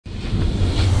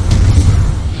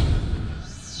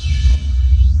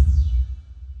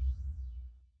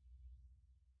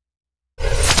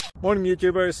Morning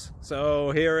YouTubers.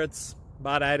 So here it's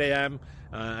about 8 a.m.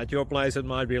 At your place it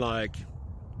might be like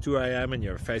 2 a.m. and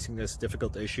you're facing this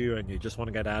difficult issue and you just want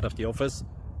to get out of the office.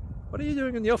 What are you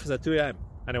doing in the office at 2 a.m.?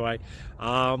 Anyway,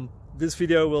 this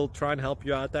video will try and help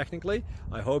you out technically.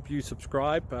 I hope you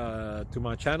subscribe to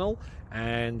my channel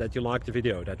and that you like the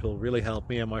video. That will really help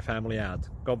me and my family out.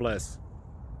 God bless.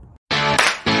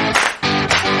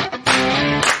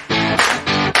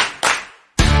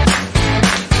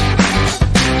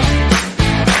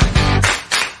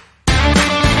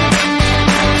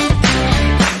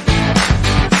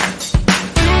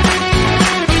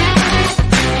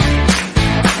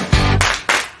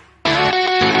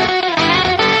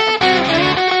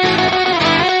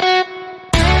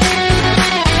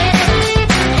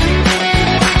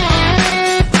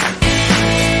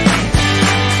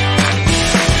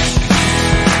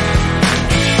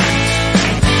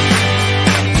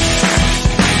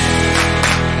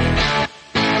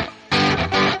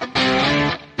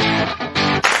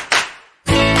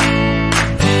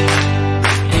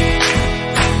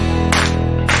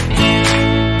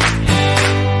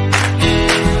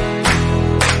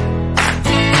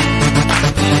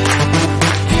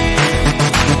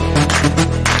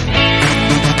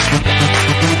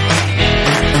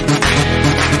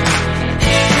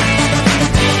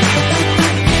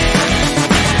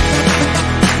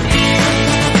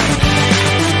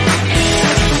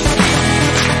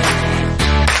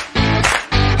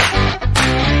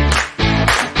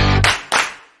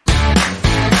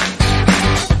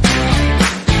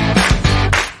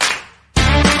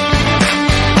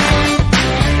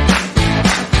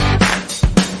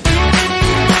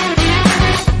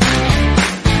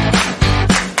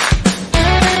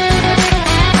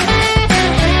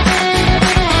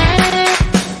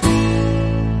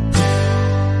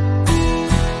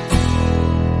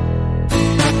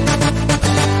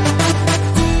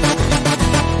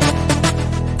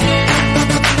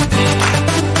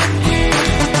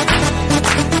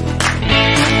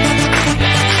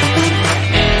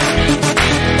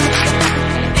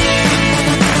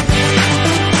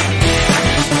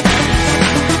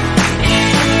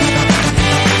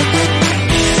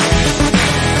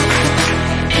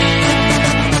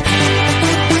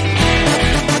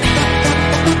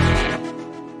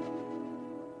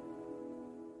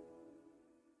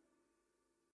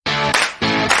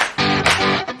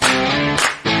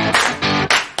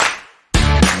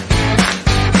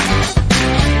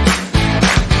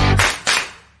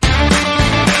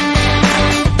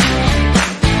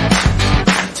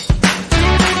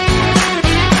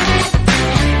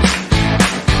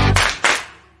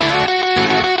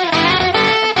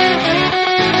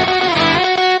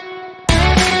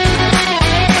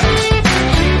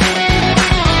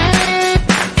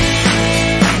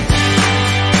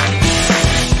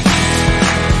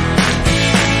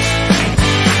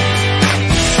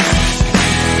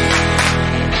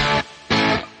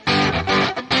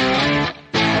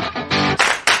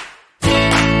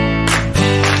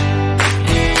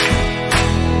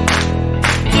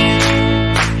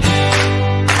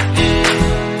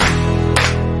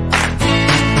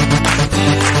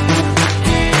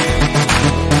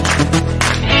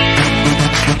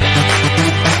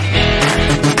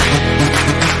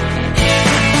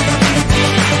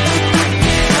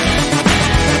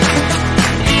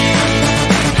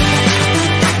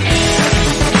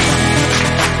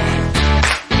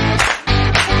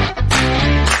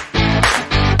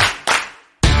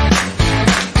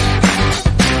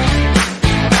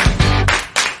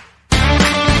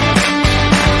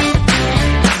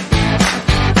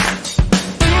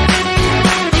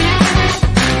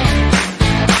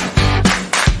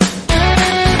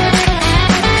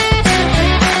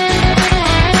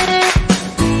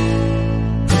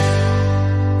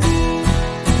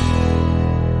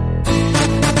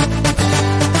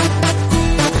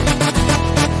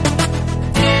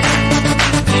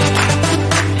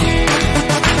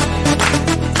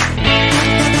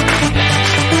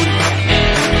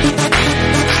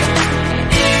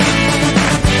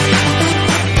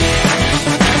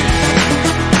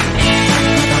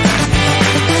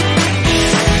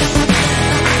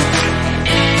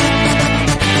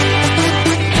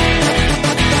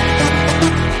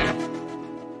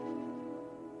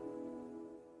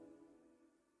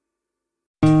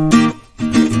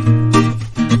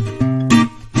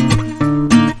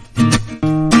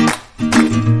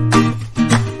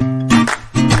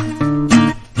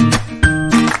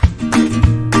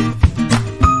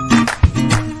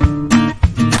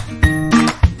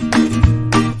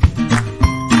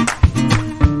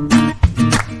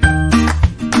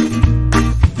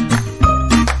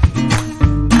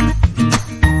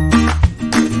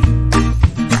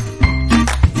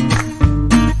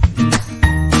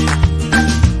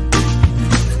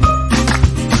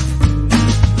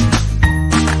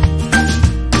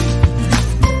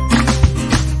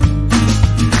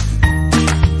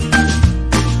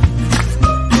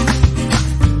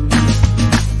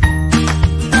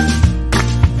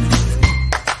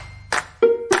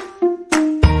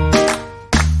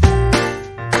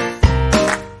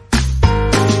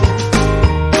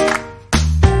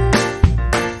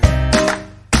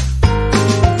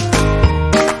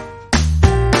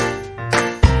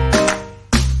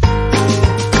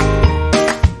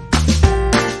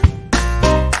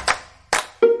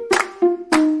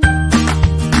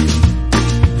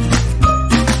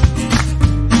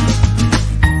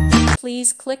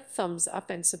 click thumbs up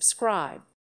and subscribe.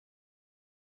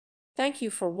 Thank you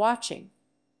for watching.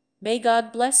 May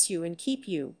God bless you and keep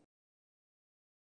you.